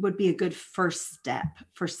would be a good first step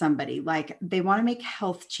for somebody? Like they want to make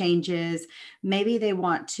health changes. Maybe they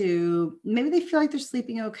feel like they're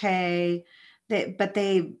sleeping okay. But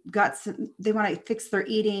they want to fix their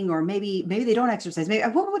eating, or maybe they don't exercise.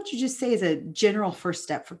 What would you just say is a general first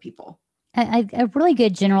step for people? A really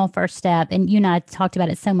good general first step, and you and I talked about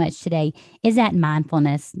it so much today, is that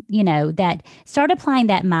mindfulness. That start applying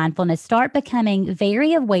that mindfulness, start becoming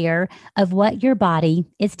very aware of what your body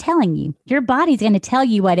is telling you. Your body's going to tell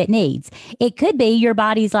you what it needs. It could be your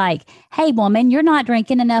body's like, hey, woman, you're not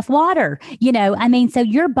drinking enough water. So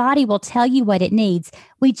your body will tell you what it needs.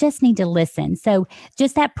 We just need to listen. So,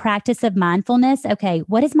 just that practice of mindfulness. Okay,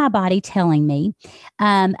 what is my body telling me?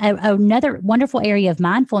 Another wonderful area of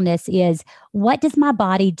mindfulness is, what does my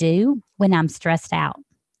body do when I'm stressed out?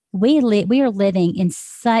 We are living in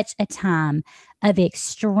such a time of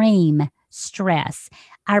extreme stress.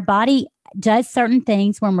 Our body does certain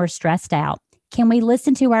things when we're stressed out. Can we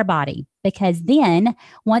listen to our body? Because then,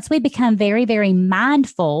 once we become very, very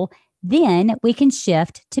mindful, then we can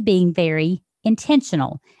shift to being very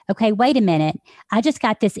intentional. Okay, wait a minute. I just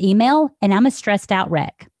got this email and I'm a stressed out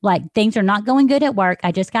wreck. Like things are not going good at work.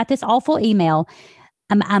 I just got this awful email.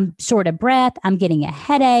 I'm short of breath. I'm getting a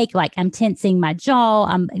headache. Like I'm tensing my jaw.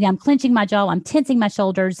 I'm clenching my jaw. I'm tensing my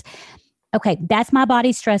shoulders. Okay, that's my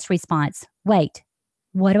body's stress response. Wait,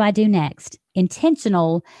 what do I do next?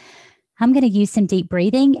 Intentional. I'm going to use some deep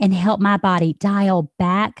breathing and help my body dial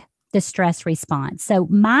back the stress response. So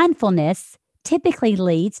mindfulness typically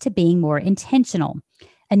leads to being more intentional.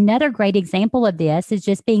 Another great example of this is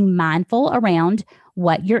just being mindful around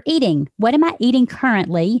what you're eating. What am I eating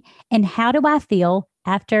currently? And how do I feel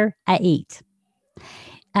after I eat?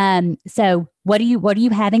 So what are you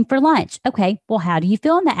having for lunch? Okay, well, how do you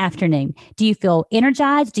feel in the afternoon? Do you feel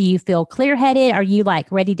energized? Do you feel clear headed? Are you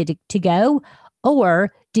like ready to go?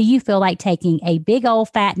 Or do you feel like taking a big old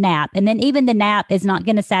fat nap? And then even the nap is not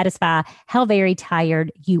going to satisfy how very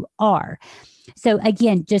tired you are. So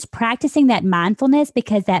again, just practicing that mindfulness,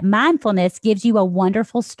 because that mindfulness gives you a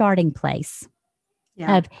wonderful starting place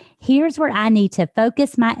Yeah. of here's where I need to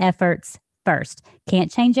focus my efforts first.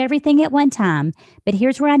 Can't change everything at one time, but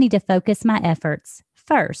here's where I need to focus my efforts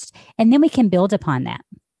first. And then we can build upon that.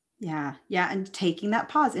 Yeah. Yeah. And taking that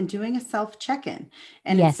pause and doing a self check-in.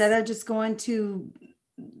 And instead Yes. of just going to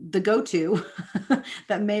the go-to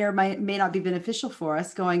that may or may not be beneficial for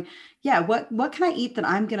us, going, yeah, what can I eat that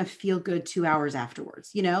I'm going to feel good 2 hours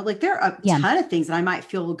afterwards? Like there are a Yeah. ton of things that I might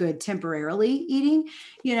feel good temporarily eating,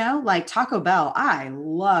 like Taco Bell. I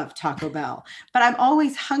love Taco Bell, but I'm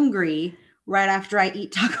always hungry right after I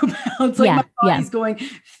eat Taco Bell. It's like my Yeah. Yeah. body's going,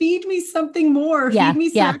 feed me something more, Yeah. feed me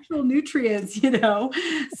some Yeah. actual nutrients.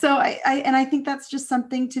 So I think that's just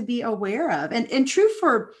something to be aware of, and true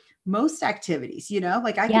for most activities,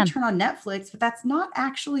 like I can Yeah. turn on Netflix, but that's not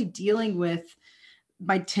actually dealing with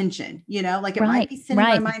my tension, like it might Right. be sending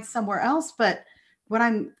my Right. mind somewhere else, but what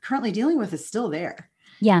I'm currently dealing with is still there.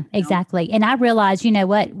 Yeah, you know? exactly. And I realized, you know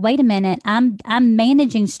what? Wait a minute. I'm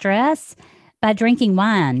managing stress by drinking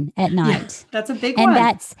wine at Yeah, night. that's a big And one.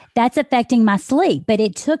 that's affecting my sleep. But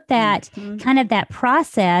it took that Mhm. kind of that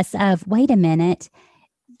process of wait a minute,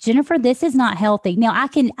 Jennifer, this is not healthy. Now I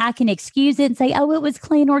can excuse it and say, oh, it was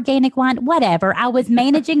clean organic wine, whatever. I was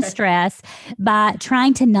managing Right. stress by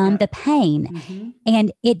trying to numb Yep. the pain, hmm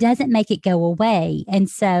and it doesn't make it go away. And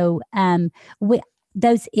so we,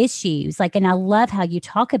 those issues, like, and I love how you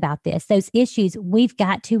talk about this, those issues we've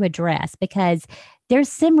got to address because they're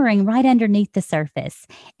simmering right underneath the surface.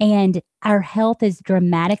 And our health is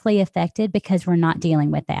dramatically affected because we're not dealing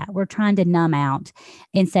with that. We're trying to numb out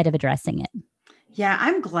instead of addressing it. Yeah,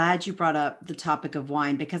 I'm glad you brought up the topic of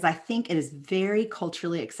wine because I think it is very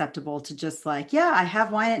culturally acceptable to just like, yeah, I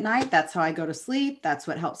have wine at night. That's how I go to sleep. That's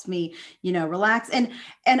what helps me, relax. And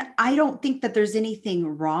I don't think that there's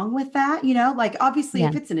anything wrong with that, like obviously Yeah.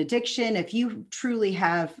 if it's an addiction, if you truly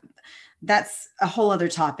have, that's a whole other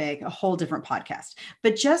topic, a whole different podcast.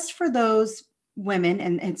 But just for those women,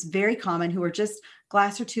 and it's very common, who are just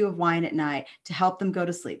glass or two of wine at night to help them go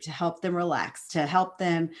to sleep, to help them relax, to help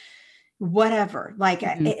them whatever, like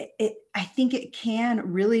Mhm. I think it can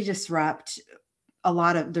really disrupt a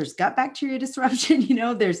lot of, there's gut bacteria disruption,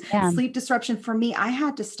 there's Yeah. sleep disruption. For me, I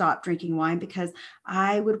had to stop drinking wine because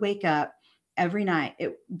I would wake up every night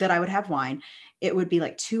that I would have wine. It would be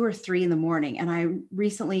like 2 or 3 in the morning. And I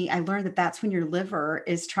learned that that's when your liver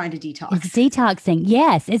is trying to It's detox. detoxing.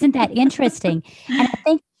 Yes. Isn't that interesting? And I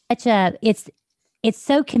think such a it's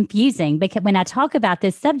so confusing because when I talk about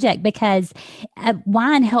this subject, because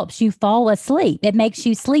wine helps you fall asleep, it makes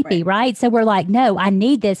you sleepy, Right. right? So we're like, no, I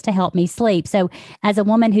need this to help me sleep. So as a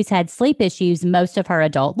woman who's had sleep issues most of her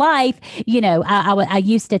adult life, I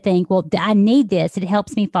used to think, well, I need this; it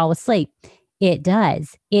helps me fall asleep. It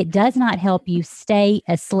does. It does not help you stay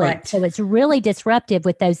asleep. Correct. So it's really disruptive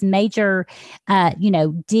with those major,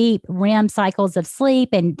 deep REM cycles of sleep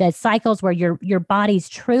and the cycles where your body's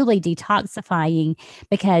truly detoxifying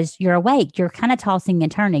because you're awake. You're kind of tossing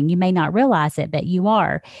and turning. You may not realize it, but you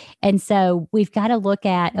are. And so we've got to look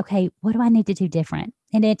at, okay, what do I need to do different?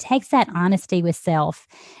 And it takes that honesty with self.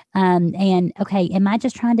 And okay, am I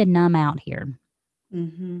just trying to numb out here?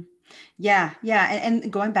 hmm Yeah, yeah. And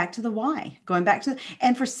going back to the why,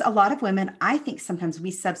 and for a lot of women, I think sometimes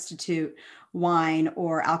we substitute wine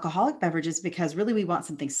or alcoholic beverages because really we want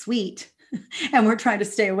something sweet. And we're trying to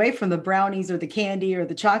stay away from the brownies or the candy or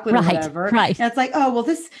the chocolate or Right, whatever. right. And it's like, oh, well,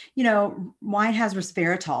 this, wine has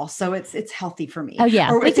resveratrol, so it's healthy for Oh me, yeah,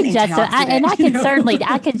 or we it's an can justify, and antioxidant,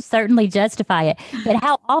 I can certainly justify it. But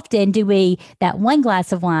how often do we that one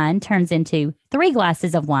glass of wine turns into three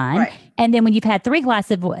glasses of wine, Right. and then when you've had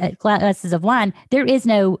glasses of wine, there is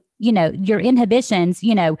no, your inhibitions,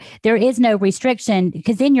 there is no restriction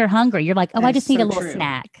because then you're hungry. You're like, oh, That I is just need so a little true.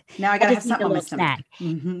 snack. Now I I got to have just need something a on my little stomach.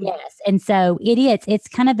 snack. Yes, and so it is. It's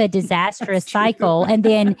kind of a That's disastrous true. cycle, and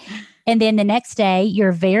then the next day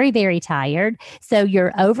you're very, very tired. So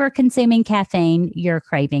you're over consuming caffeine. You're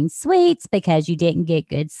craving sweets because you didn't get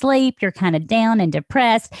good sleep. You're kind of down and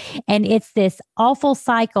depressed. And it's this awful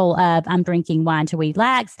cycle of I'm drinking wine to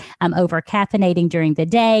relax. I'm over caffeinating during the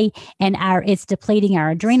day, and it's depleting our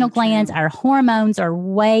adrenal So glands. true. Our hormones are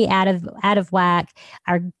way out of whack.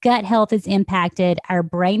 Our gut health is impacted. Our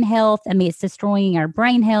brain health. I mean, it's destroying our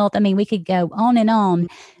brain health. I mean, we could go on and on,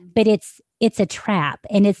 but it's a trap,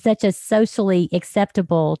 and it's such a socially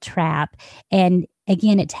acceptable trap. And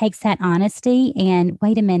again, it takes that honesty and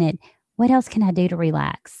wait a minute, what else can I do to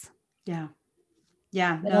relax? Yeah.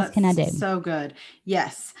 Yeah, What no, else can I do? that's so good.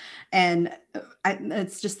 Yes. And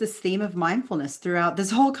it's just this theme of mindfulness throughout this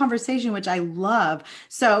whole conversation, which I love.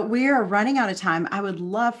 So we are running out of time. I would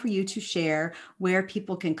love for you to share where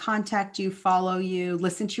people can contact you, follow you,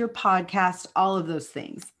 listen to your podcast, all of those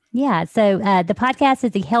things. Yeah. So the podcast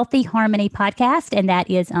is the Healthy Harmony podcast, and that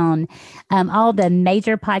is on all the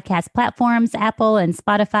major podcast platforms, Apple and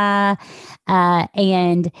Spotify.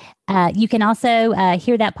 And you can also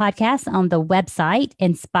hear that podcast on the website,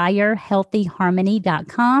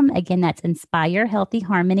 inspirehealthyharmony.com. Again, that's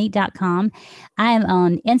inspirehealthyharmony.com. I am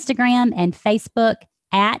on Instagram and Facebook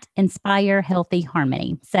at Inspire Healthy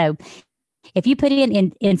Harmony. So if you put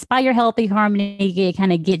in Inspire Healthy Harmony, it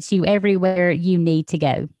kind of gets you everywhere you need to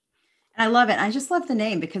go. I love it. I just love the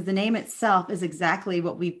name because the name itself is exactly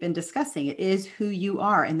what we've been discussing. It is who you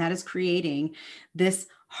are, and that is creating this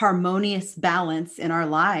harmonious balance in our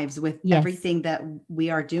lives with Yes. everything that we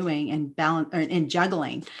are doing and balance and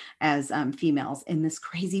juggling as females in this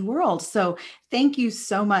crazy world. So thank you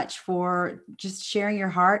so much for just sharing your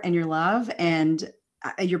heart and your love and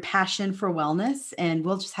your passion for wellness. And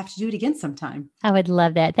we'll just have to do it again sometime. I would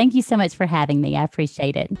love that. Thank you so much for having me. I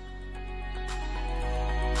appreciate it.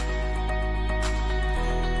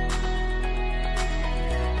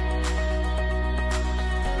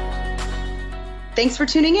 Thanks for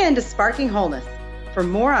tuning in to Sparking Wholeness. For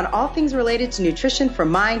more on all things related to nutrition for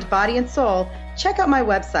mind, body, and soul, check out my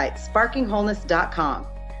website, sparkingwholeness.com.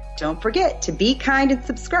 Don't forget to be kind and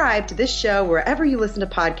subscribe to this show wherever you listen to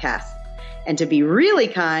podcasts. And to be really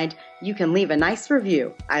kind, you can leave a nice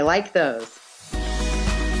review. I like those.